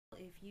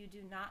If you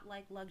do not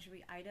like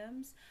luxury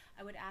items,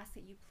 I would ask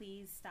that you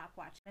please stop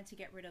watching to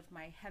get rid of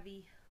my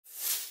heavy...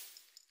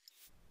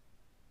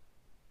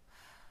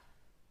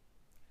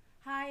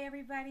 Hi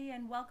everybody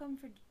and welcome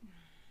for...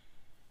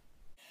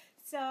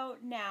 So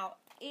now,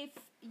 if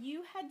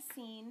you had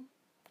seen...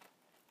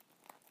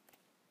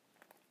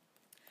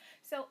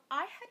 So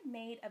I had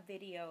made a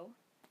video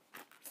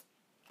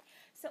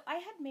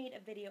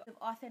of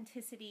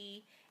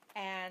authenticity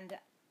and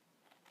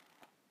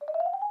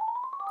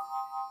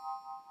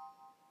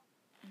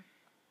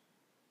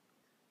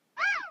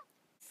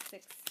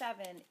six,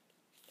 7,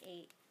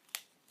 8,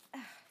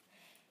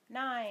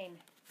 9,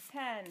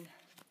 10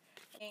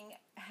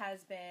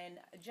 has been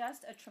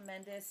just a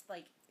tremendous,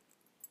 like,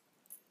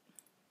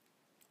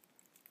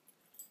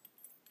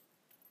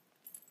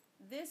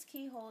 this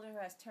key holder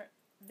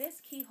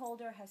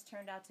has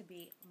turned out to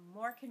be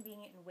more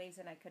convenient in ways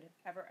than I could have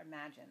ever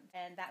imagined.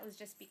 And that was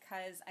just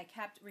because I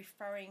kept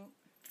referring,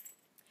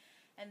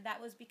 and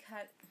that was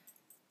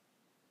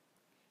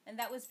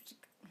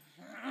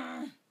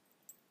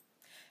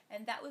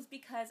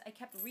because I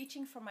kept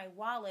reaching for my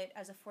wallet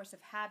as a force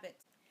of habit.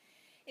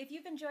 If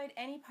you've enjoyed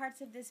any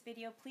parts of this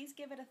video, please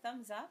give it a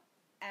thumbs up,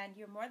 and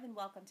you're more than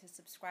welcome to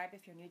subscribe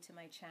if you're new to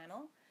my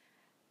channel.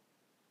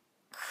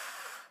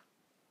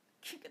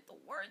 Can't get the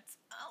words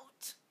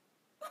out.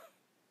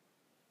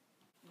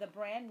 The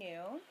brand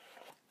new,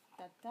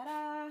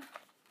 da-da-da,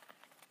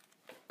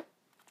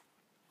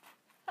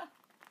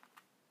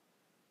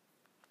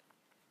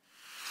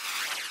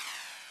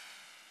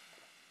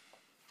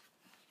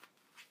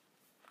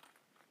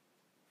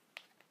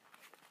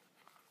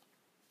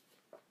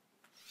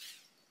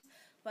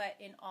 but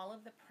in all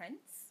of the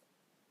prints.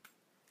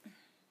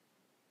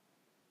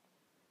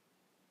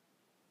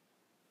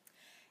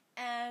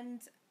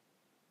 And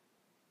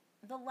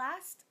the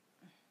last,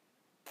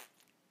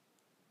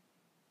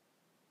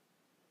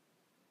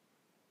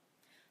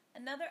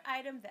 another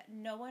item that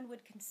no one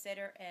would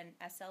consider an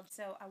SL.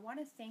 So I want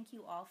to thank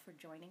you all for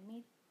joining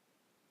me.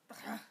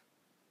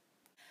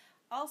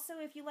 Also,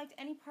 if you liked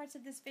any parts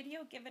of this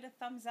video, give it a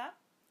thumbs up.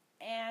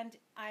 And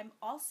I'm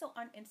also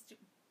on Instagram.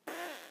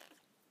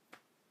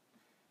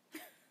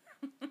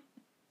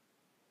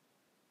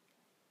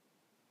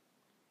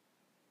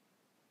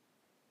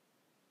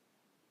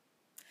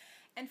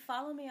 And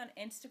follow me on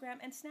Instagram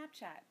and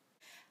Snapchat.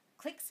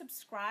 Click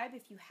subscribe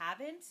if you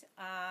haven't,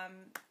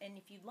 and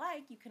if you'd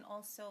like, you can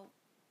also,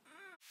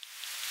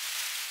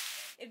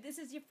 if this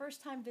is your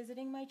first time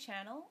visiting my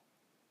channel,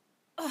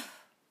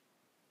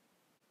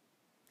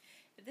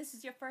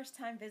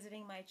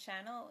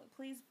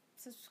 please